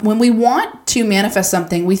When we want to manifest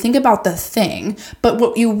something, we think about the thing, but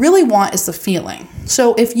what you really want is the feeling.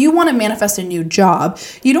 So if you want to manifest a new job,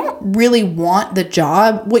 you don't really want the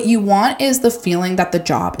job. What you want is the feeling that the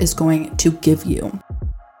job is going to give you.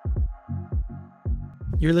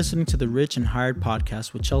 You're listening to the Rich and Hired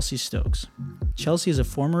podcast with Chelsea Stokes. Chelsea is a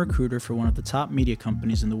former recruiter for one of the top media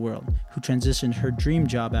companies in the world who transitioned her dream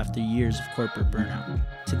job after years of corporate burnout.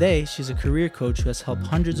 Today, she's a career coach who has helped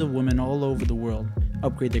hundreds of women all over the world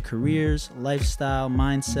upgrade their careers, lifestyle,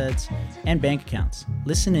 mindsets, and bank accounts.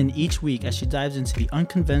 Listen in each week as she dives into the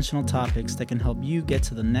unconventional topics that can help you get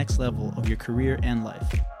to the next level of your career and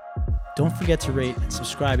life. Don't forget to rate and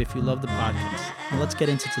subscribe if you love the podcast. Now let's get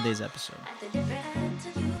into today's episode.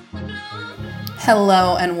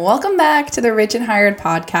 Hello, and welcome back to the Rich and Hired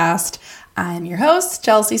podcast. I'm your host,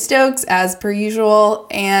 Chelsea Stokes, as per usual,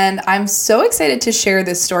 and I'm so excited to share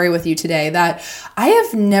this story with you today that I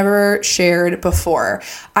have never shared before.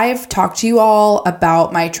 I've talked to you all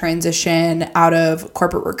about my transition out of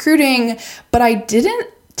corporate recruiting, but I didn't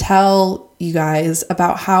tell you guys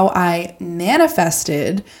about how I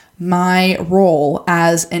manifested my role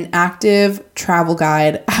as an active travel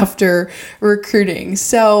guide after recruiting.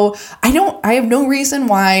 So I have no reason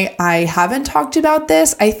why I haven't talked about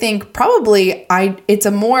this. I think probably it's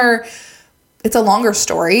a longer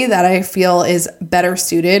story that I feel is better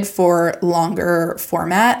suited for longer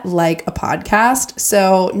format like a podcast.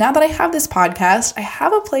 So now that I have this podcast, I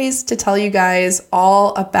have a place to tell you guys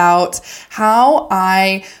all about how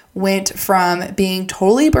I went from being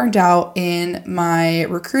totally burned out in my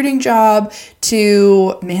recruiting job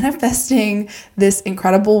to manifesting this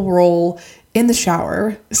incredible role in the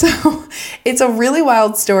shower. So it's a really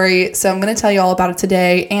wild story. So I'm going to tell you all about it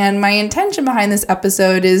today. And my intention behind this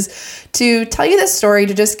episode is to tell you this story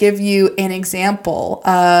to just give you an example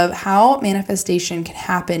of how manifestation can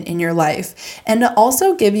happen in your life, and to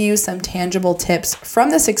also give you some tangible tips from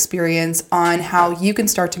this experience on how you can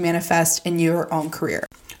start to manifest in your own career.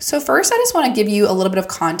 So first, I just want to give you a little bit of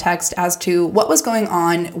context as to what was going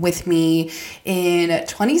on with me in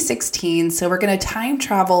 2016. So we're going to time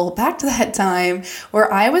travel back to that time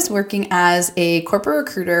where I was working as a corporate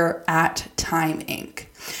recruiter at Time Inc.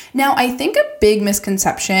 Now, I think a big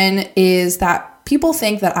misconception is that people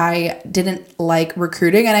think that I didn't like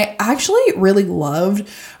recruiting, and I actually really loved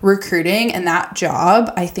recruiting and that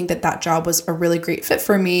job. I think that job was a really great fit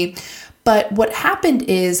for me. But what happened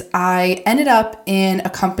is I ended up in a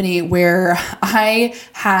company where I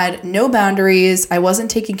had no boundaries. I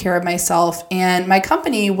wasn't taking care of myself, and my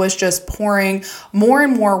company was just pouring more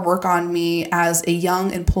and more work on me as a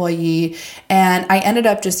young employee. And I ended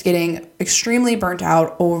up just getting extremely burnt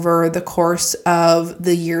out over the course of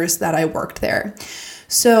the years that I worked there.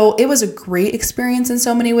 So it was a great experience in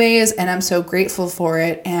so many ways, and I'm so grateful for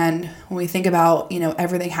it. And when we think about,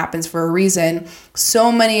 everything happens for a reason,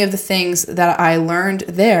 so many of the things that I learned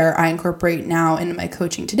there, I incorporate now into my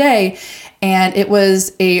coaching today. And it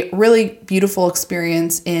was a really beautiful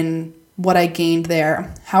experience in what I gained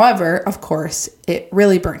there. However, of course, it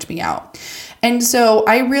really burnt me out. And so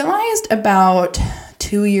I realized about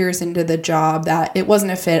 2 years into the job that it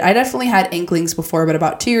wasn't a fit. I definitely had inklings before, but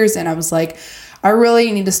about 2 years in, I was like, I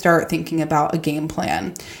really need to start thinking about a game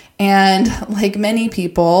plan. And like many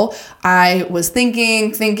people, I was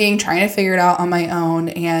thinking, trying to figure it out on my own,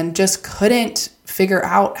 and just couldn't figure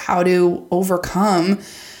out how to overcome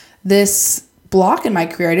this block in my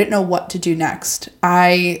career. I didn't know what to do next.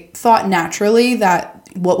 I thought naturally that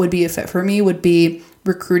what would be a fit for me would be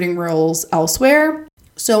recruiting roles elsewhere.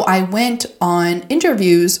 So I went on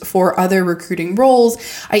interviews for other recruiting roles.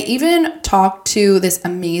 I even talked to this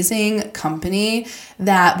amazing company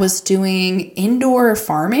that was doing indoor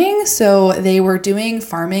farming. So they were doing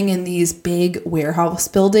farming in these big warehouse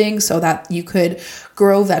buildings so that you could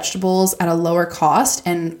grow vegetables at a lower cost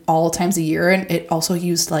and all times a year. And it also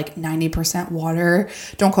used like 90% water.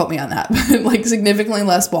 Don't quote me on that, but like significantly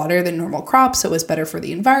less water than normal crops. So it was better for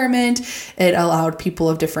the environment. It allowed people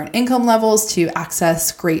of different income levels to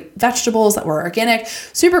access great vegetables that were organic.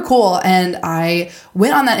 Super cool. And I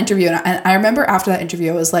went on that interview, and I remember after that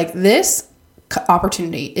interview, I was like, this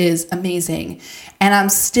opportunity is amazing. And I'm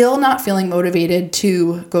still not feeling motivated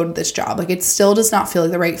to go to this job. Like, it still does not feel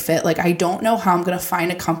like the right fit. Like, I don't know how I'm going to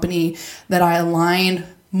find a company that I align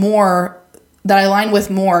with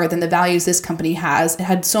more than the values this company has. It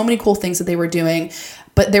had so many cool things that they were doing,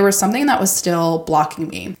 but there was something that was still blocking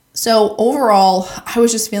me. So overall, I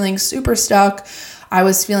was just feeling super stuck. I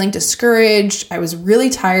was feeling discouraged. I was really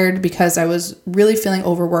tired because I was really feeling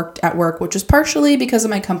overworked at work, which was partially because of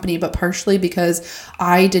my company, but partially because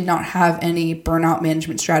I did not have any burnout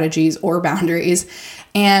management strategies or boundaries.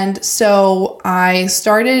 And so I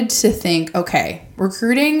started to think, okay,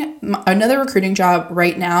 another recruiting job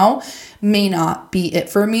right now may not be it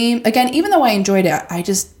for me. Again, even though I enjoyed it, I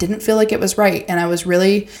just didn't feel like it was right. And I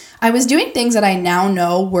was doing things that I now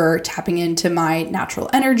know were tapping into my natural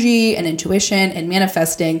energy and intuition and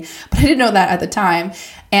manifesting, but I didn't know that at the time.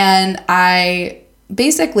 And I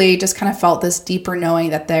basically just kind of felt this deeper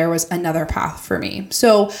knowing that there was another path for me.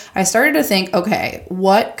 So I started to think, okay,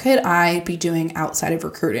 what could I be doing outside of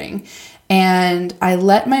recruiting? And I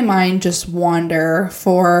let my mind just wander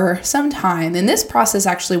for some time. And this process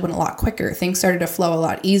actually went a lot quicker. Things started to flow a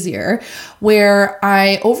lot easier, where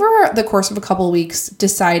I, over the course of a couple of weeks,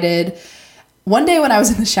 decided one day when I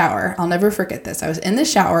was in the shower, I'll never forget this. I was in the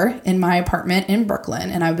shower in my apartment in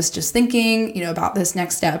Brooklyn, and I was just thinking, about this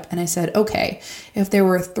next step. And I said, okay, if there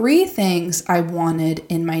were 3 things I wanted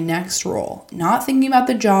in my next role, not thinking about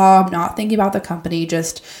the job, not thinking about the company,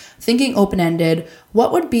 just thinking open-ended,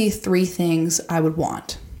 what would be 3 things I would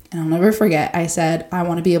want? And I'll never forget, I said, I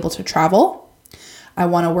want to be able to travel, I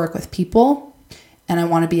want to work with people, and I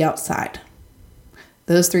want to be outside.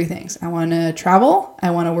 Those 3 things. I want to travel,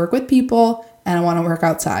 I want to work with people, and I want to work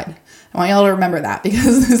outside. I want y'all to remember that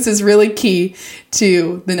because this is really key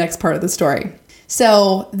to the next part of the story.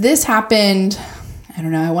 So this happened,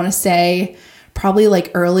 I want to say probably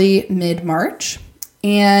like early mid-March.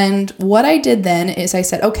 And what I did then is I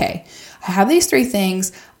said, okay, I have these 3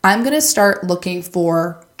 things. I'm going to start looking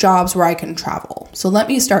for jobs where I can travel. So let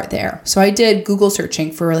me start there. So I did Google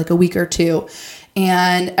searching for like a week or 2.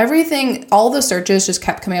 And all the searches just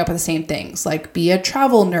kept coming up with the same things, like be a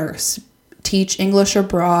travel nurse, teach English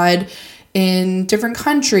abroad in different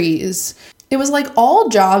countries. It was like all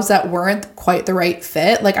jobs that weren't quite the right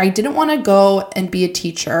fit. Like I didn't want to go and be a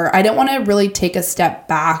teacher. I didn't want to really take a step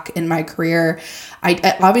back in my career.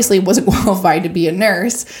 I obviously wasn't qualified to be a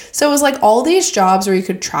nurse. So it was like all these jobs where you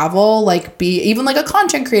could travel, like be even like a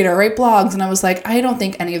content creator, write blogs. And I was like, I don't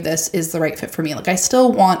think any of this is the right fit for me. Like I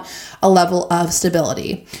still want a level of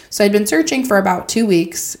stability. So I'd been searching for about 2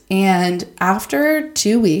 weeks. And after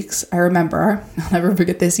 2 weeks, I remember, I'll never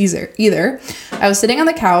forget this either. I was sitting on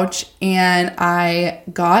the couch and I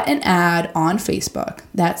got an ad on Facebook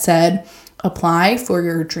that said, apply for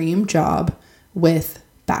your dream job with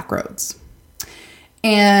Backroads.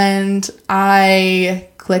 And I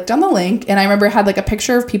clicked on the link, and I remember it had like a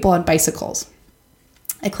picture of people on bicycles.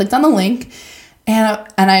 I clicked on the link and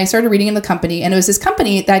I started reading in the company, and it was this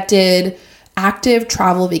company that did active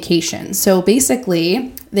travel vacations. So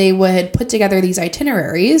basically they would put together these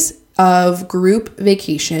itineraries of group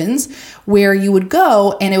vacations where you would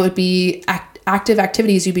go and it would be active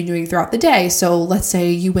activities you'd be doing throughout the day. So let's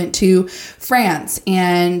say you went to France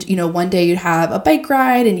and, one day you'd have a bike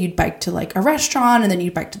ride and you'd bike to like a restaurant, and then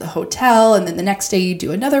you'd bike to the hotel. And then the next day you'd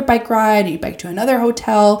do another bike ride and you'd bike to another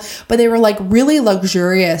hotel, but they were like really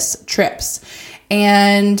luxurious trips.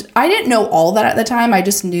 And I didn't know all that at the time. I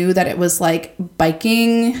just knew that it was like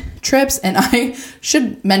biking trips. And I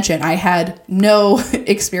should mention, I had no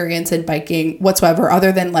experience in biking whatsoever,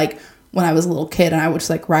 other than like when I was a little kid and I would just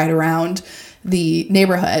like ride around the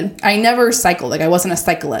neighborhood. I never cycled. Like I wasn't a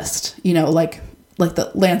cyclist, like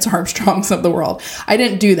the Lance Armstrongs of the world. I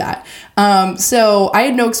didn't do that. So I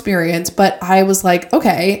had no experience, but I was like,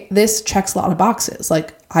 okay, this checks a lot of boxes.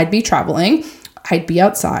 Like I'd be traveling, I'd be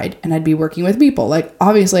outside, and I'd be working with people. Like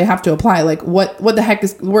obviously I have to apply. Like what the heck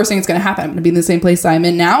is the worst thing that's going to happen? I'm going to be in the same place I'm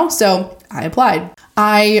in now. So I applied.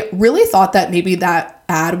 I really thought that maybe that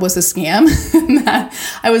ad was a scam,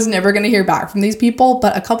 that I was never going to hear back from these people.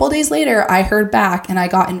 But a couple of days later, I heard back and I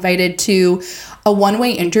got invited to a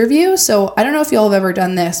one-way interview. So I don't know if y'all have ever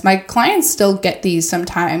done this. My clients still get these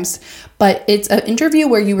sometimes, but it's an interview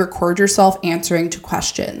where you record yourself answering to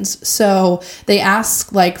questions. So they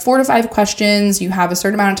ask like 4 to 5 questions. You have a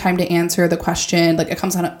certain amount of time to answer the question. Like it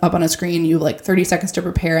comes up on a screen. You have like 30 seconds to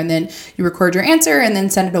prepare, and then you record your answer and then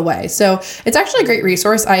send it away. So it's actually a great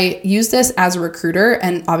resource. I use this as a recruiter,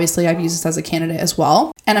 and obviously I've used this as a candidate as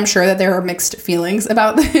well. And I'm sure that there are mixed feelings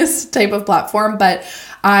about this type of platform, but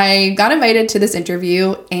I got invited to this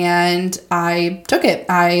interview and I took it.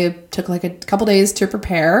 I took like a couple days to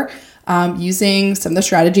prepare, using some of the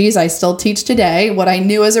strategies I still teach today. What I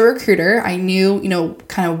knew as a recruiter, I knew,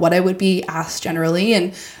 kind of what I would be asked generally.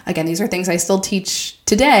 And again, these are things I still teach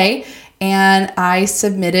today. And I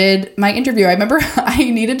submitted my interview. I remember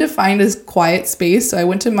I needed to find a quiet space. So I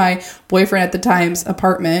went to my boyfriend at the time's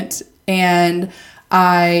apartment, and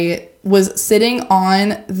I was sitting on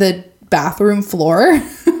the bathroom floor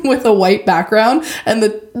with a white background, and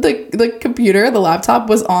the computer, the laptop,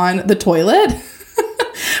 was on the toilet.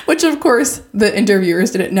 Which of course the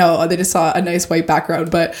interviewers didn't know. They just saw a nice white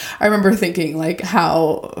background. But I remember thinking like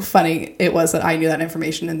how funny it was that I knew that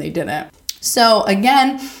information and they didn't. So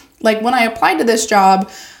again, like when I applied to this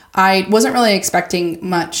job, I wasn't really expecting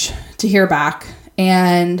much to hear back.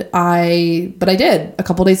 But I did a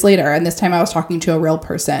couple days later, and this time I was talking to a real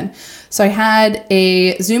person. So I had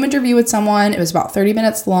a Zoom interview with someone. It was about 30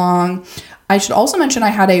 minutes long. I should also mention I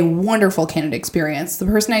had a wonderful candidate experience. The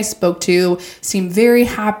person I spoke to seemed very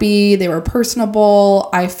happy. They were personable.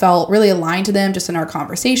 I felt really aligned to them just in our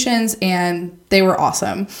conversations, and they were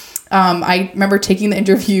awesome. I remember taking the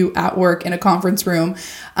interview at work in a conference room,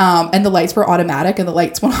 and the lights were automatic and the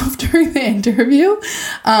lights went off during the interview.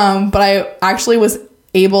 But I actually was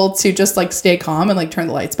able to just like stay calm and like turn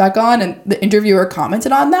the lights back on. And the interviewer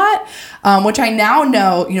commented on that, which I now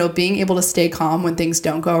know, being able to stay calm when things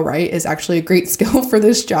don't go right is actually a great skill for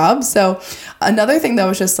this job. So another thing that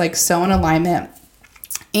was just like so in alignment.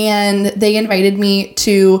 And they invited me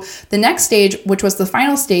to the next stage, which was the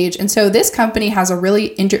final stage. And so this company has a really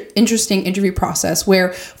interesting interview process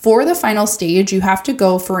where for the final stage, you have to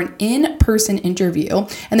go for an in-person interview.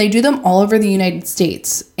 And they do them all over the United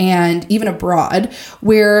States and even abroad,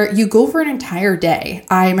 where you go for an entire day.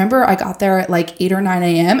 I remember I got there at like 8 or 9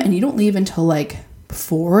 a.m. and you don't leave until like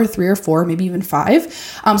 3 or 4, maybe even 5.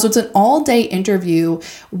 So it's an all-day interview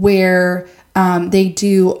where they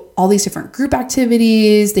do all these different group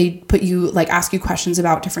activities. They put you ask you questions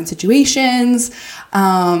about different situations.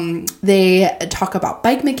 They talk about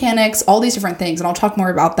bike mechanics, all these different things. And I'll talk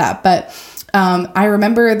more about that. But I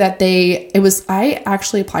remember that I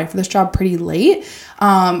actually applied for this job pretty late,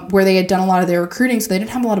 where they had done a lot of their recruiting. So they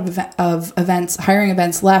didn't have a lot of hiring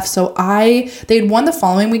events left. So they had won the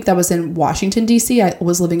following week that was in Washington, D.C. I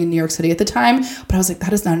was living in New York City at the time, but I was like,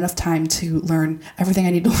 that is not enough time to learn everything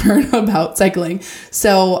I need to learn about cycling.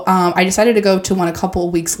 So I decided to go to one a couple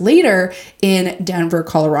of weeks later in Denver,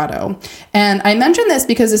 Colorado. And I mentioned this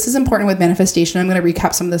because this is important with manifestation. I'm going to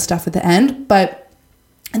recap some of this stuff at the end, but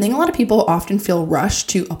I think a lot of people often feel rushed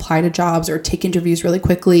to apply to jobs or take interviews really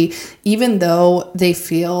quickly, even though they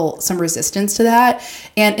feel some resistance to that.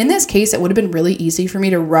 And in this case, it would have been really easy for me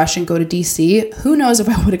to rush and go to DC. Who knows if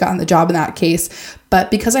I would have gotten the job in that case, but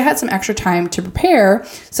because I had some extra time to prepare,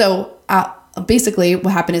 so basically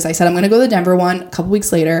what happened is I said, I'm going to go to the Denver one a couple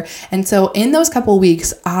weeks later. And so in those couple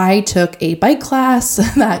weeks, I took a bike class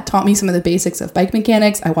that taught me some of the basics of bike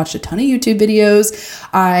mechanics. I watched a ton of YouTube videos.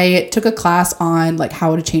 I took a class on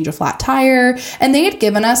how to change a flat tire. And they had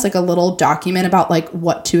given us a little document about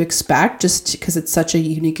what to expect, just because it's such a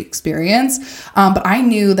unique experience. But I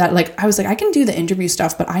knew that I was I can do the interview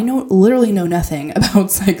stuff, but I literally know nothing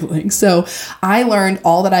about cycling. So I learned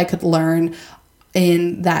all that I could learn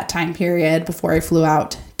in that time period before I flew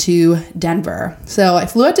out to Denver. So I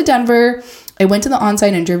flew out to Denver. I went to the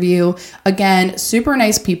on-site interview. Again, super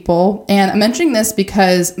nice people. And I'm mentioning this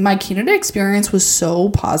because my candidate experience was so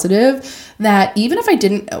positive that even if I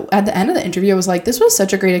didn't, at the end of the interview, I was like, this was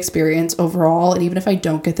such a great experience overall. And even if I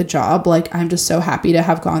don't get the job, I'm just so happy to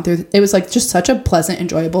have gone through. It was just such a pleasant,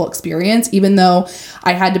 enjoyable experience, even though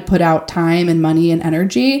I had to put out time and money and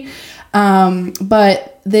energy. But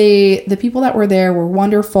the people that were there were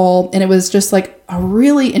wonderful, and it was just a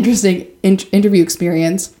really interesting interview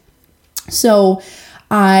experience. So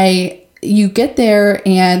you get there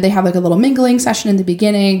and they have a little mingling session in the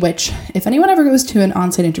beginning, which if anyone ever goes to an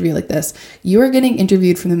on-site interview like this, you are getting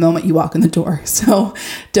interviewed from the moment you walk in the door. So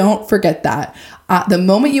don't forget that. The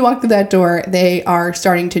moment you walk through that door, they are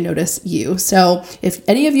starting to notice you. So if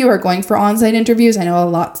any of you are going for on-site interviews, I know a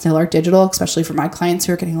lot still are digital, especially for my clients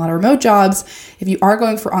who are getting a lot of remote jobs. If you are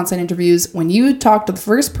going for on-site interviews, when you talk to the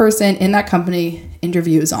first person in that company,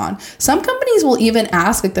 interview is on. Some companies will even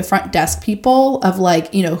ask the front desk people of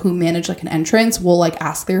who manage an entrance will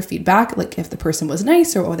ask their feedback, if the person was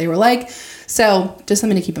nice or what they were like. So just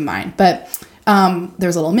something to keep in mind. But there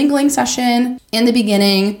was a little mingling session in the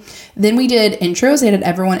beginning. Then we did intros. They had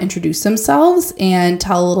everyone introduce themselves and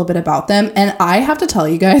tell a little bit about them. And I have to tell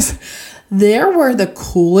you guys, there were the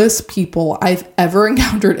coolest people I've ever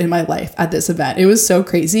encountered in my life at this event. It was so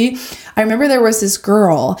crazy. I remember there was this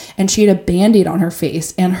girl and she had a Band-Aid on her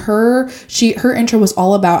face, and her intro was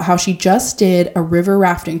all about how she just did a river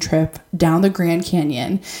rafting trip down the Grand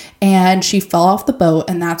Canyon and she fell off the boat,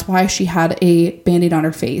 and that's why she had a Band-Aid on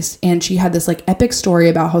her face. And she had this epic story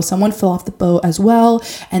about how someone fell off the boat as well,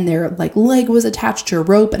 and their leg was attached to a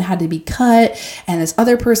rope and had to be cut, and this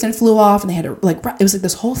other person flew off and they had to it was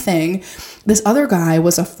this whole thing. This other guy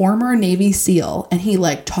was a former Navy SEAL, and he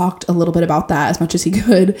talked a little bit about that as much as he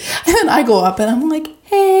could. And then I go up and I'm like,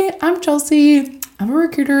 hey, I'm Chelsea. I'm a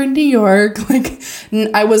recruiter in New York. Like,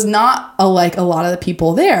 I was not like a lot of the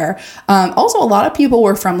people there. Also, a lot of people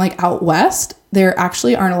were from like out west. There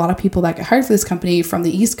actually aren't a lot of people that get hired for this company from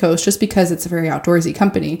the East Coast just because it's a very outdoorsy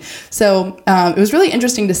company. So it was really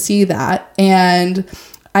interesting to see that. And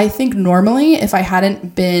I think normally if I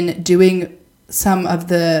hadn't been doing some of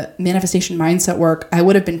the manifestation mindset work, I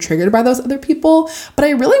would have been triggered by those other people. But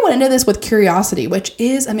I really went into this with curiosity, which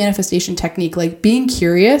is a manifestation technique, like being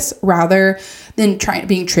curious rather than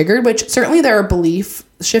being triggered, which certainly there are belief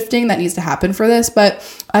shifting that needs to happen for this. But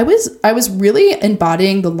I was really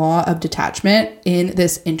embodying the law of detachment in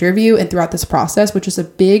this interview and throughout this process, which is a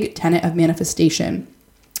big tenet of manifestation.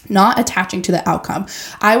 Not attaching to the outcome.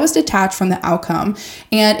 I was detached from the outcome.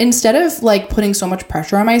 And instead of like putting so much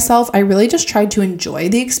pressure on myself, I really just tried to enjoy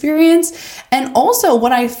the experience. And also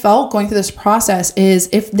what I felt going through this process is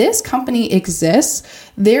if this company exists,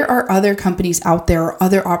 there are other companies out there or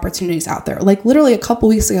other opportunities out there. Like literally a couple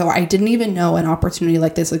weeks ago, I didn't even know an opportunity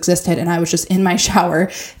like this existed. And I was just in my shower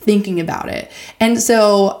thinking about it. And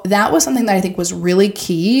so that was something that I think was really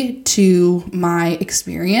key to my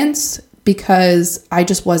experience, because I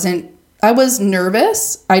was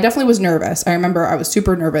nervous. I definitely was nervous. I remember I was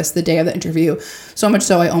super nervous the day of the interview, so much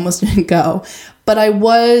so I almost didn't go. But I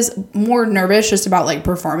was more nervous just about like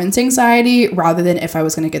performance anxiety rather than if I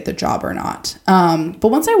was going to get the job or not. But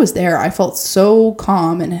once I was there, I felt so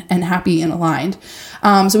calm and happy and aligned.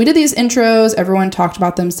 So we did these intros. Everyone talked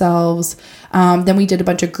about themselves. Then we did a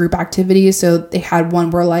bunch of group activities. So they had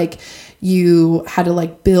one where like you had to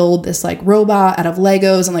like build this like robot out of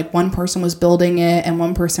Legos, and like one person was building it and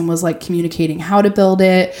one person was like communicating how to build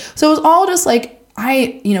it. So it was all just like,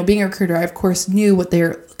 being a recruiter, I of course knew what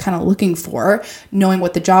they're kind of looking for, knowing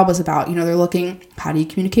what the job was about. They're looking, how do you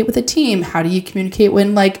communicate with a team? How do you communicate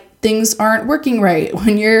when like things aren't working right?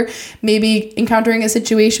 When you're maybe encountering a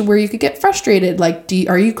situation where you could get frustrated, like,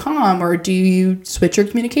 are you calm or do you switch your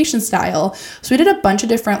communication style? So we did a bunch of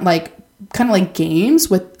different like kind of like games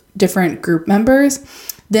with different group members.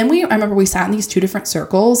 Then I remember we sat in these two different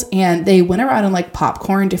circles and they went around and like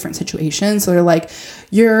popcorn different situations. So they're like,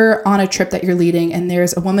 you're on a trip that you're leading and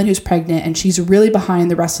there's a woman who's pregnant and she's really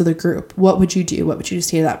behind the rest of the group. What would you do? What would you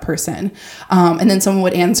say to that person? And then someone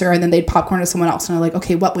would answer and then they'd popcorn to someone else and they're like,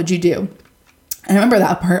 okay, what would you do? And I remember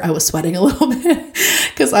that part, I was sweating a little bit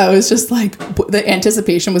because I was just like, the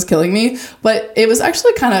anticipation was killing me, but it was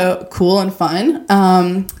actually kind of cool and fun.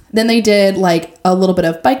 Then they did like a little bit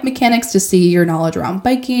of bike mechanics to see your knowledge around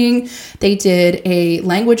biking. They did a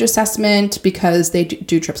language assessment because they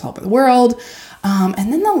do trips all over the world.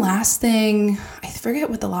 And then the last thing, I forget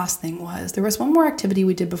what the last thing was. There was one more activity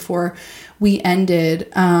we did before we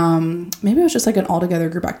ended. Maybe it was just like an all-together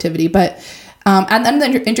group activity, but at the end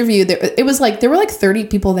of the interview, it was like, there were like 30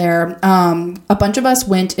 people there. A bunch of us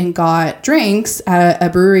went and got drinks at a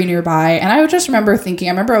brewery nearby. And I just remember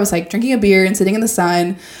I was like drinking a beer and sitting in the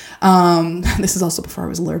sun. This is also before I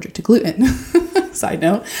was allergic to gluten, side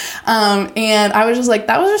note. And I was just like,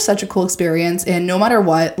 that was just such a cool experience. And no matter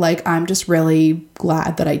what, like, I'm just really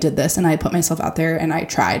glad that I did this and I put myself out there and I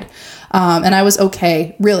tried. And I was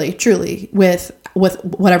okay, really, truly with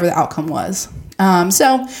whatever the outcome was.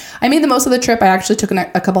 So I made the most of the trip. I actually took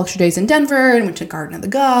a couple extra days in Denver and went to Garden of the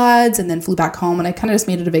Gods and then flew back home, and I kind of just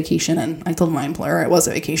made it a vacation. And I told my employer it was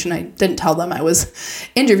a vacation. I didn't tell them I was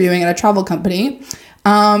interviewing at a travel company.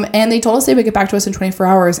 And they told us they would get back to us in 24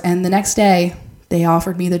 hours. And the next day they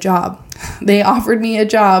offered me the job. They offered me a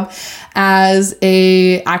job as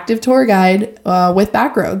a active tour guide, with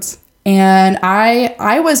Backroads. And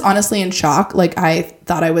I was honestly in shock. Like, I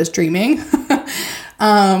thought I was dreaming.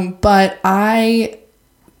 But I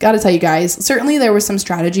got to tell you guys, certainly there was some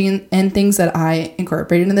strategy and things that I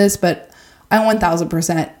incorporated into this, but I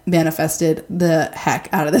 1000% manifested the heck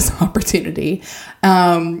out of this opportunity.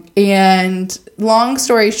 And long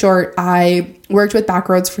story short, I worked with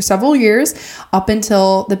Backroads for several years up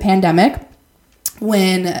until the pandemic,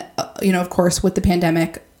 when, of course, with the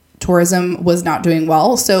pandemic, tourism was not doing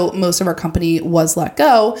well. So most of our company was let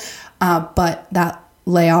go. But that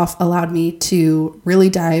layoff allowed me to really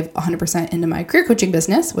dive 100% into my career coaching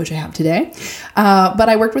business, which I have today. But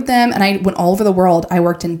I worked with them and I went all over the world. I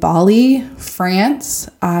worked in Bali, France.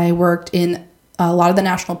 I worked in a lot of the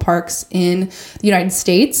national parks in the United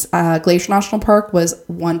States. Glacier National Park was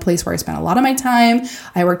one place where I spent a lot of my time.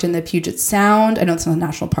 I worked in the Puget Sound. I know it's not a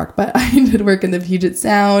national park, but I did work in the Puget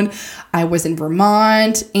Sound. I was in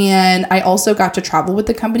Vermont, and I also got to travel with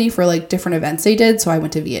the company for like different events they did. So I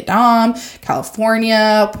went to Vietnam,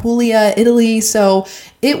 California, Puglia, Italy. So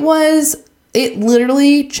it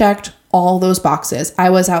literally checked all those boxes. I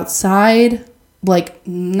was outside like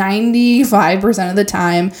 95% of the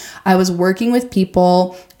time, I was working with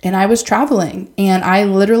people and I was traveling, and I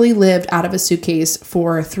literally lived out of a suitcase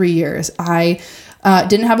for 3 years. I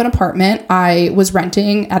didn't have an apartment. I was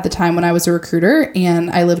renting at the time when I was a recruiter,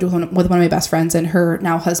 and I lived with one of my best friends and her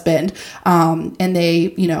now husband. And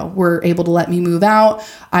they, were able to let me move out.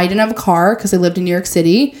 I didn't have a car because I lived in New York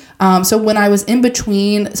City. So when I was in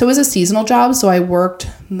between, so it was a seasonal job. So I worked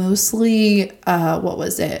mostly,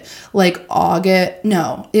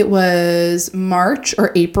 it was March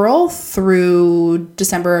or April through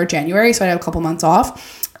December or January. So I had a couple months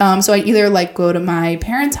off. So I either go to my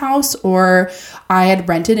parents' house, or I had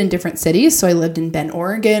rented in different cities. So I lived in Bend,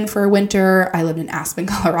 Oregon for a winter. I lived in Aspen,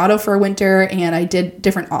 Colorado for a winter, and I did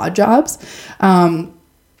different odd jobs.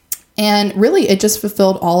 And really, it just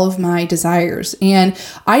fulfilled all of my desires. And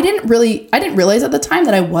I didn't realize at the time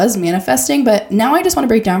that I was manifesting, but now I just want to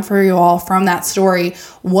break down for you all from that story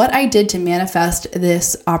what I did to manifest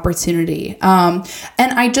this opportunity. And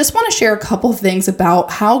I just want to share a couple of things about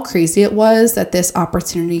how crazy it was that this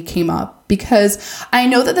opportunity came up. Because I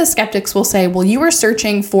know that the skeptics will say, well, you were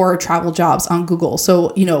searching for travel jobs on Google.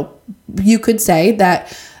 So, you could say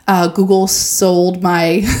that Google sold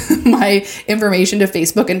my my information to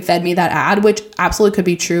Facebook and fed me that ad, which absolutely could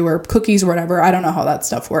be true, or cookies or whatever. I don't know how that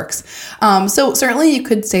stuff works. So certainly you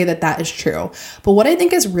could say that is true. But what I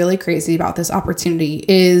think is really crazy about this opportunity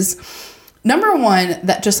is, number one,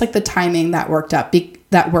 that just the timing that worked out,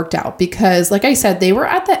 because like I said, they were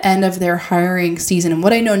at the end of their hiring season. And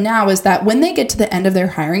what I know now is that when they get to the end of their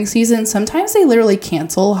hiring season, sometimes they literally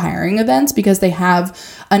cancel hiring events because they have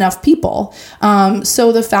enough people.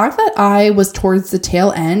 So the fact that I was towards the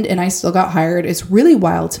tail end and I still got hired is really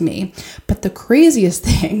wild to me. But the craziest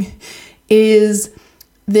thing is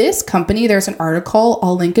this company, there's an article,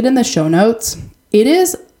 I'll link it in the show notes. It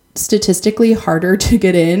is statistically harder to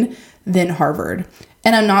get in than Harvard.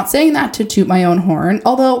 And I'm not saying that to toot my own horn,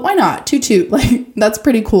 although why not? Toot, that's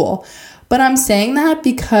pretty cool. But I'm saying that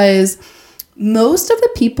because most of the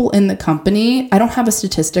people in the company, I don't have a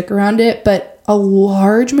statistic around it, but a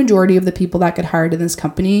large majority of the people that get hired in this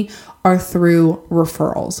company are through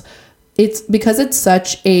referrals. It's because it's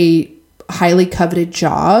such a highly coveted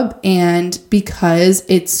job, and because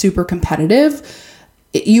it's super competitive,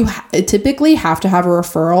 you typically have to have a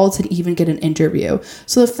referral to even get an interview.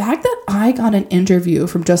 So the fact that I got an interview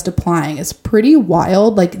from just applying is pretty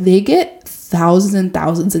wild. They get thousands and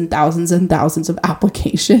thousands and thousands and thousands of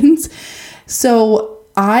applications. So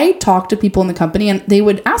I talked to people in the company, and they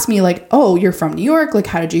would ask me oh, you're from New York.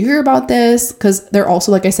 How did you hear about this? Because they're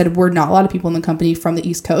also, like I said, we're not a lot of people in the company from the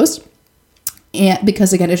East Coast. And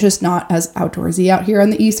because again, it's just not as outdoorsy out here on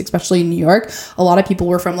the East, especially in New York. A lot of people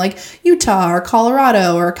were from Utah or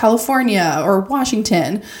Colorado or California or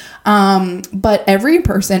Washington. But every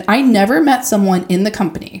person, I never met someone in the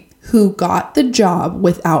company who got the job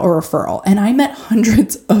without a referral. And I met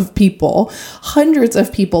hundreds of people,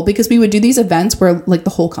 because we would do these events where the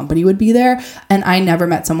whole company would be there. And I never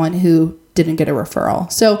met someone who didn't get a referral.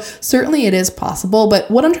 So certainly it is possible. But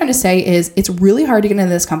what I'm trying to say is it's really hard to get into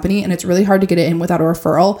this company, and it's really hard to get it in without a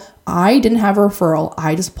referral. I didn't have a referral.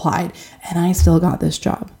 I just applied, and I still got this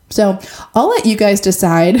job. So I'll let you guys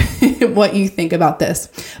decide what you think about this.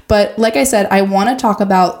 But like I said, I want to talk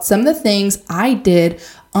about some of the things I did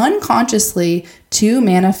unconsciously to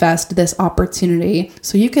manifest this opportunity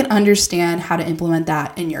so you can understand how to implement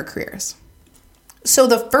that in your careers. So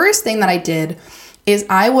the first thing that I did is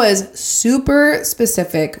I was super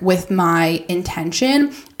specific with my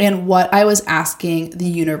intention and what I was asking the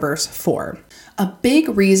universe for. A big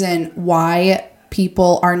reason why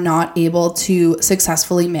people are not able to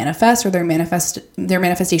successfully manifest, or their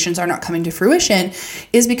manifestations are not coming to fruition,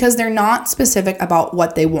 is because they're not specific about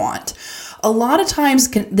what they want. A lot of times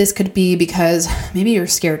this could be because maybe you're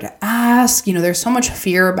scared to ask. There's so much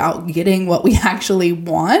fear about getting what we actually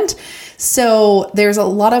want. So there's a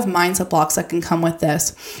lot of mindset blocks that can come with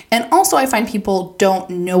this. And also I find people don't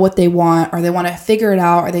know what they want, or they want to figure it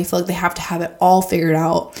out, or they feel like they have to have it all figured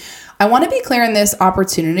out. I want to be clear in this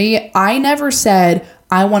opportunity. I never said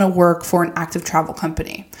I want to work for an active travel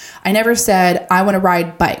company. I never said I want to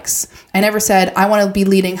ride bikes. I never said I want to be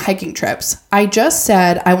leading hiking trips. I just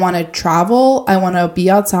said I want to travel, I want to be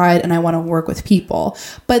outside, and I want to work with people.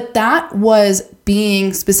 But that was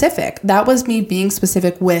being specific. That was me being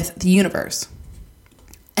specific with the universe.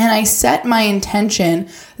 And I set my intention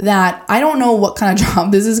that I don't know what kind of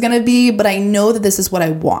job this is going to be, but I know that this is what I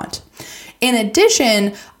want. In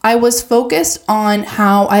addition, I was focused on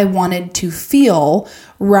how I wanted to feel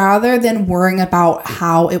rather than worrying about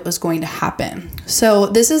how it was going to happen. So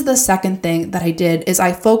this is the second thing that I did, is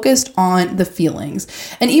I focused on the feelings.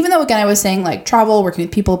 And even though, again, I was saying like travel, working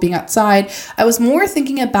with people, being outside, I was more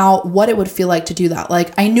thinking about what it would feel like to do that.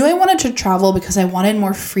 Like I knew I wanted to travel because I wanted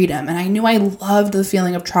more freedom, and I knew I loved the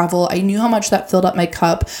feeling of travel. I knew how much that filled up my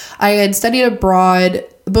cup. I had studied abroad,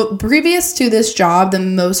 but previous to this job, the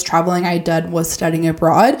most traveling I did was studying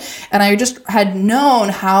abroad. And I just had known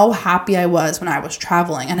how happy I was when I was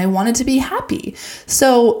traveling, and I wanted to be happy.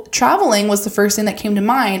 So traveling was the first thing that came to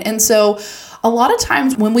mind. And so a lot of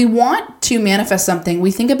times when we want to manifest something,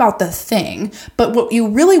 we think about the thing, but what you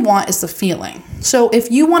really want is the feeling. So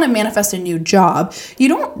if you want to manifest a new job, you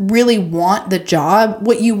don't really want the job.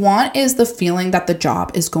 What you want is the feeling that the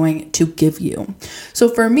job is going to give you. So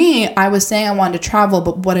for me, I was saying I wanted to travel,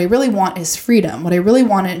 but what I really want is freedom. What I really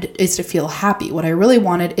wanted is to feel happy. What I really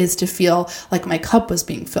wanted is to feel like my cup was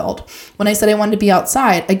being filled. When I said I wanted to be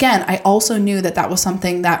outside, again, I also knew that that was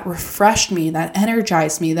something that refreshed me, that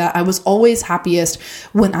energized me, that I was always happiest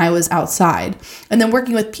when I was outside. And then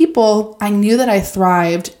working with people, I knew that I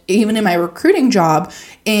thrived even in my recruiting job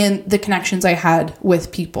in the connections I had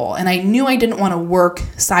with people. And I knew I didn't want to work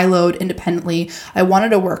siloed independently. I wanted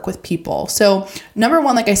to work with people. So number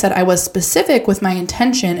one, like I said, I was specific with my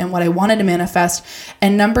intention and what I wanted to manifest.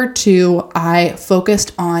 And number two, I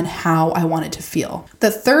focused on how I wanted to feel.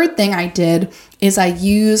 The third thing I did is I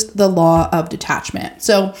used the law of detachment.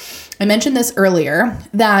 So I mentioned this earlier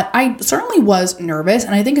that I certainly was nervous,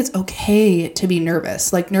 and I think it's okay to be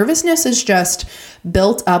nervous. Like nervousness is just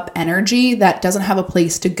built up energy that doesn't have a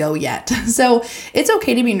place to go yet. So it's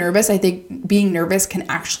okay to be nervous. I think being nervous can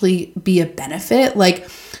actually be a benefit. Like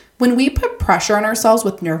when we put pressure on ourselves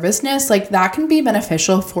with nervousness, like that can be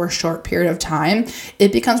beneficial for a short period of time.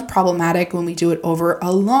 It becomes problematic when we do it over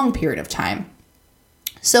a long period of time.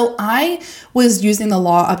 So I was using the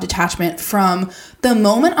law of detachment from the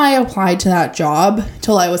moment I applied to that job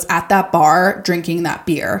till I was at that bar drinking that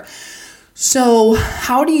beer. So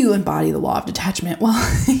how do you embody the law of detachment? Well,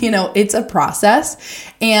 it's a process.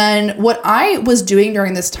 And what I was doing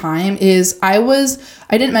during this time is I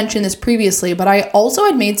didn't mention this previously, but I also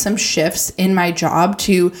had made some shifts in my job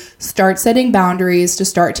to start setting boundaries, to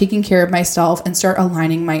start taking care of myself and start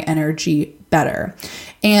aligning my energy better.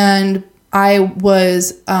 And I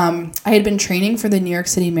had been training for the New York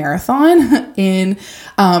City Marathon in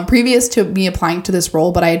previous to me applying to this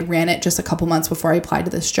role, but I had ran it just a couple months before I applied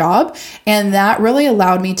to this job. And that really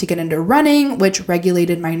allowed me to get into running, which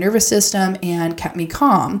regulated my nervous system and kept me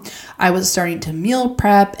calm. I was starting to meal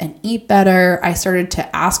prep and eat better. I started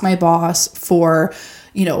to ask my boss for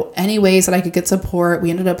any ways that I could get support.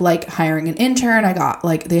 We ended up hiring an intern.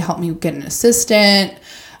 They helped me get an assistant.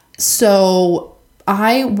 So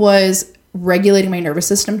I was regulating my nervous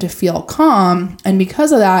system to feel calm. And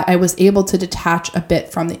because of that, I was able to detach a bit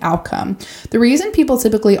from the outcome. The reason people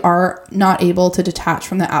typically are not able to detach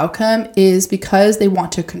from the outcome is because they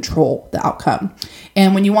want to control the outcome.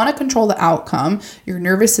 And when you want to control the outcome, your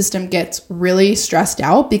nervous system gets really stressed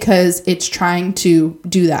out because it's trying to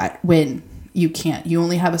do that when you can't. You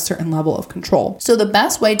only have a certain level of control. So the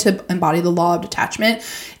best way to embody the law of detachment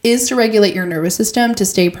is to regulate your nervous system to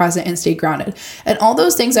stay present and stay grounded. And all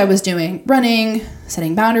those things I was doing, running,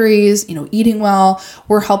 setting boundaries, eating well,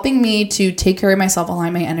 were helping me to take care of myself,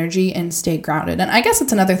 align my energy, and stay grounded. And I guess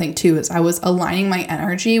it's another thing too, is I was aligning my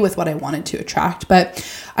energy with what I wanted to attract. But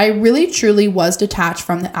I really truly was detached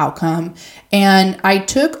from the outcome. And I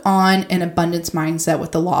took on an abundance mindset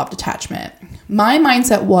with the law of detachment. My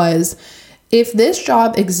mindset was, if this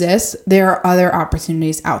job exists, there are other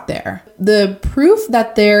opportunities out there. The proof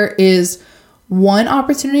that there is one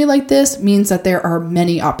opportunity like this means that there are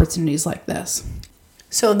many opportunities like this.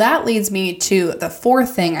 So that leads me to the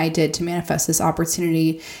fourth thing I did to manifest this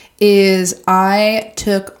opportunity is I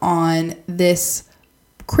took on this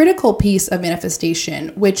critical piece of manifestation,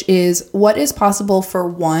 which is what is possible for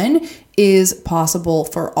one is possible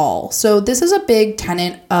for all. So this is a big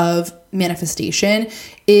tenet of manifestation,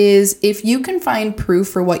 is if you can find proof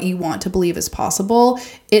for what you want to believe is possible,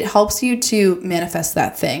 it helps you to manifest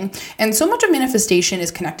that thing. And so much of manifestation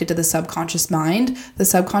is connected to the subconscious mind. The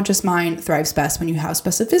subconscious mind thrives best when you have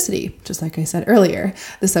specificity, just like I said earlier.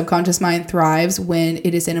 The subconscious mind thrives when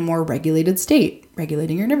it is in a more regulated state,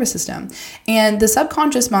 regulating your nervous system. And the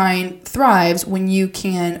subconscious mind thrives when you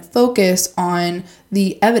can focus on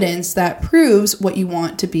the evidence that proves what you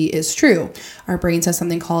want to be is true. Our brains have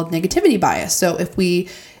something called negativity bias. So if we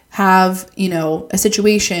have, a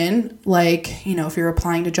situation like, if you're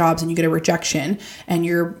applying to jobs and you get a rejection and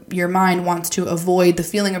your mind wants to avoid the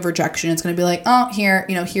feeling of rejection, it's going to be like, oh,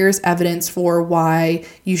 here's evidence for why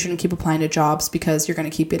you shouldn't keep applying to jobs because you're going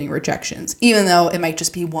to keep getting rejections, even though it might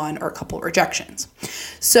just be one or a couple of rejections.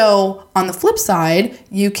 So on the flip side,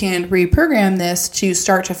 you can reprogram this to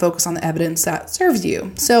start to focus on the evidence that serves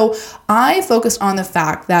you. So I focused on the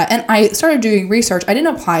fact that, and I started doing research. I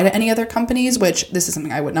didn't apply to any other companies, which this is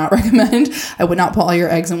something I would not recommend. I would not put all your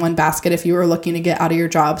eggs in one basket if you were looking to get out of your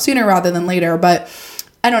job sooner rather than later. But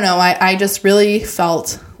I don't know. I just really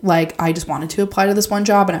felt like I just wanted to apply to this one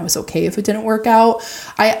job and I was okay if it didn't work out.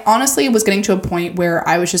 I honestly was getting to a point where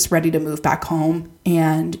I was just ready to move back home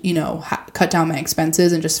and, cut down my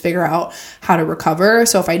expenses and just figure out how to recover.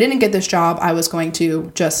 So if I didn't get this job, I was going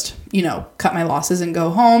to just, cut my losses and go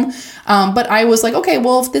home. But I was like, okay,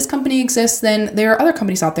 well, if this company exists, then there are other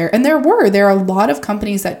companies out there. And there are a lot of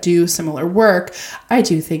companies that do similar work. I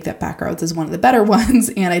do think that Backroads is one of the better ones.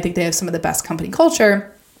 And I think they have some of the best company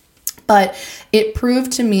culture. But it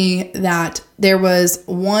proved to me that there was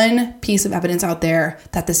one piece of evidence out there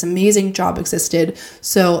that this amazing job existed.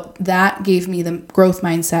 So that gave me the growth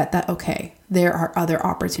mindset that, okay, there are other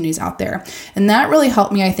opportunities out there. And that really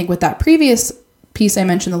helped me, I think, with that previous piece I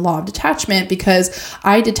mentioned, the law of detachment, because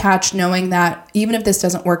I detached knowing that even if this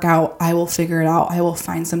doesn't work out, I will figure it out. I will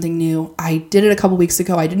find something new. I did it a couple weeks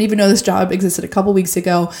ago. I didn't even know this job existed a couple weeks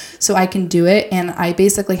ago, so I can do it. And I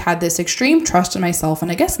basically had this extreme trust in myself,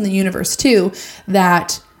 and I guess in the universe too,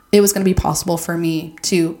 that it was going to be possible for me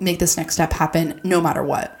to make this next step happen no matter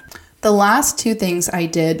what. The last two things I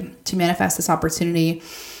did to manifest this opportunity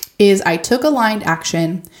is I took aligned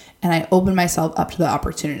action and I opened myself up to the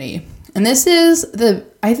opportunity. And this is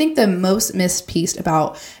I think the most missed piece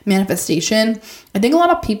about manifestation. I think a lot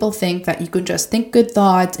of people think that you can just think good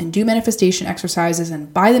thoughts and do manifestation exercises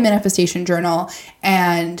and buy the manifestation journal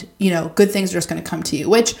and, good things are just going to come to you,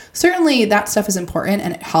 which certainly that stuff is important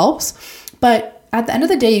and it helps. But at the end of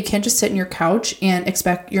the day, you can't just sit in your couch and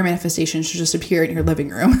expect your manifestations to just appear in your living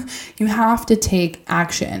room. You have to take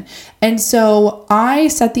action. And so I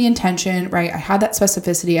set the intention, right? I had that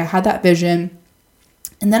specificity. I had that vision.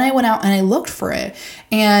 And then I went out and I looked for it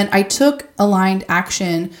and I took aligned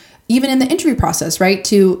action, even in the interview process, right?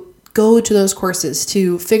 To go to those courses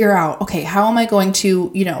to figure out, okay, how am I going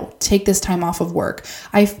to, take this time off of work?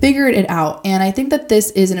 I figured it out. And I think that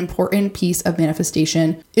this is an important piece of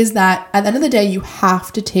manifestation, is that at the end of the day, you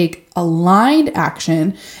have to take aligned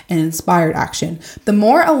action and inspired action. The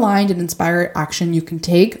more aligned and inspired action you can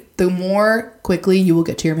take, the more quickly you will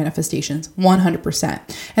get to your manifestations,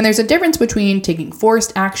 100%. And there's a difference between taking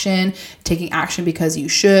forced action, taking action because you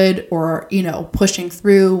should, or, pushing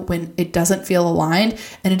through when it doesn't feel aligned,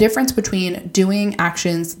 and a difference between doing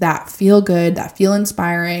actions that feel good, that feel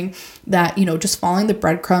inspiring, that, just following the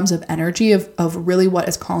breadcrumbs of energy of really what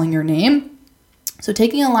is calling your name. So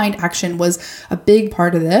taking aligned action was a big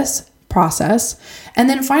part of this process. And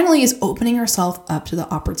then finally is opening yourself up to the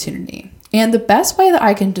opportunity. And the best way that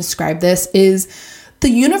I can describe this is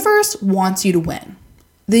the universe wants you to win.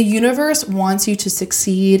 The universe wants you to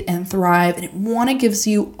succeed and thrive, and it gives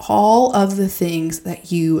you all of the things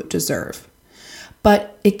that you deserve.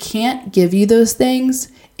 But it can't give you those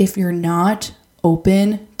things if you're not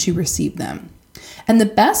open to receive them. And the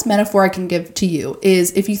best metaphor I can give to you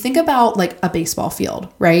is if you think about like a baseball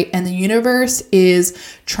field, right? And the universe is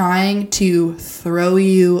trying to throw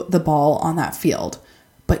you the ball on that field,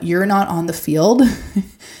 but you're not on the field,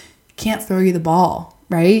 can't throw you the ball,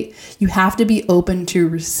 right? You have to be open to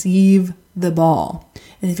receive the ball.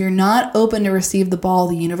 And if you're not open to receive the ball,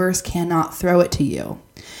 the universe cannot throw it to you.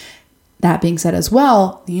 That being said as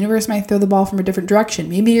well, the universe might throw the ball from a different direction.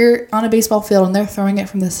 Maybe you're on a baseball field and they're throwing it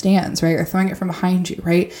from the stands, right? Or throwing it from behind you,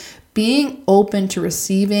 right? Being open to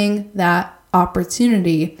receiving that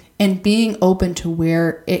opportunity and being open to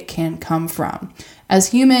where it can come from. As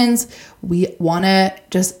humans, we want to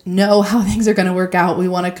just know how things are going to work out. We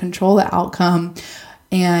want to control the outcome,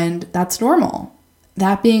 and that's normal.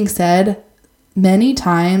 That being said, many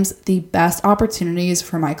times the best opportunities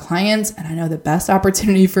for my clients, and I know the best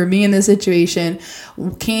opportunity for me in this situation,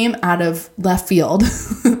 came out of left field,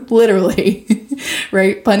 literally,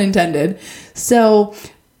 right? Pun intended. So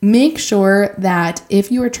make sure that if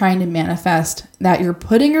you are trying to manifest, that you're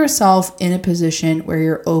putting yourself in a position where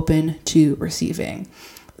you're open to receiving.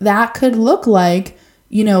 That could look like,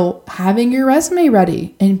 having your resume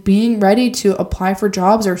ready and being ready to apply for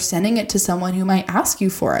jobs or sending it to someone who might ask you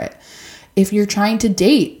for it. If you're trying to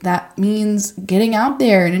date, that means getting out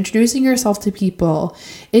there and introducing yourself to people.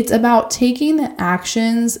 It's about taking the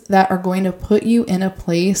actions that are going to put you in a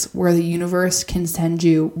place where the universe can send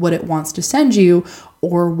you what it wants to send you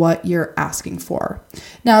or what you're asking for.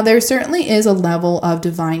 Now, there certainly is a level of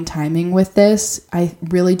divine timing with this. I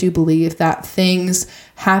really do believe that things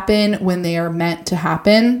happen when they are meant to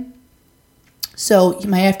happen. So you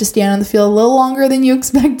might have to stand on the field a little longer than you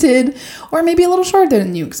expected, or maybe a little shorter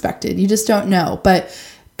than you expected. You just don't know. But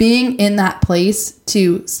being in that place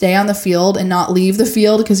to stay on the field and not leave the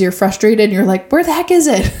field because you're frustrated and you're like, where the heck is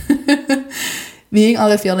it? Being on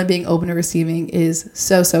the field and being open to receiving is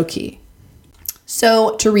so, so key.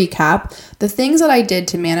 So to recap, the things that I did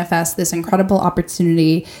to manifest this incredible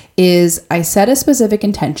opportunity is I set a specific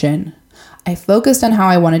intention. I focused on how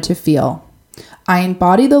I wanted to feel. I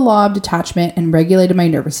embodied the law of detachment and regulated my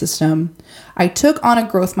nervous system. I took on a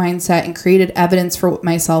growth mindset and created evidence for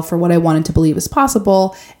myself for what I wanted to believe is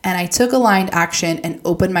possible. And I took aligned action and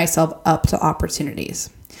opened myself up to opportunities.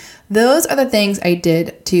 Those are the things I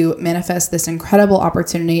did to manifest this incredible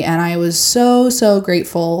opportunity. And I was so, so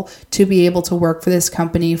grateful to be able to work for this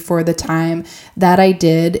company for the time that I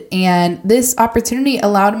did. And this opportunity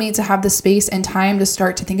allowed me to have the space and time to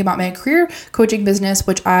start to think about my career coaching business,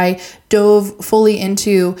 which I dove fully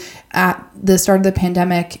into at the start of the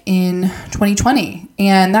pandemic in 2020.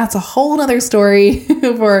 And that's a whole nother story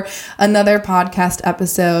for another podcast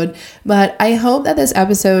episode. But I hope that this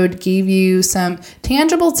episode gave you some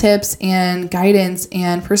tangible tips and guidance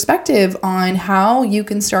and perspective on how you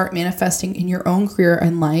can start manifesting in your own career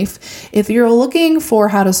and life. If you're looking for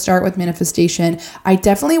how to start with manifestation, I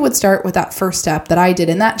definitely would start with that first step that I did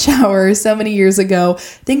in that shower so many years ago,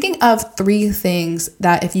 thinking of 3 things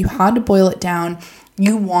that if you had to boil it down,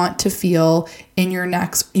 you want to feel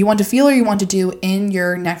or you want to do in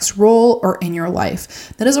your next role or in your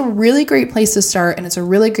life. That is a really great place to start, and it's a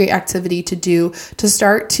really great activity to do to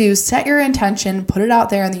start to set your intention, put it out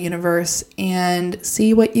there in the universe, and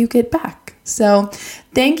see what you get back. So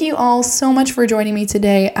thank you all so much for joining me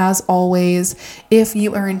today. As always, if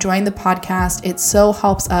you are enjoying the podcast, it so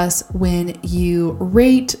helps us when you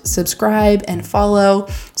rate, subscribe, and follow.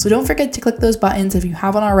 So don't forget to click those buttons if you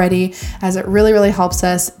haven't already, as it really, really helps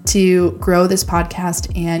us to grow this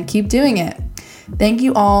podcast and keep doing it. Thank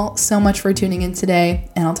you all so much for tuning in today,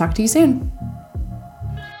 and I'll talk to you soon.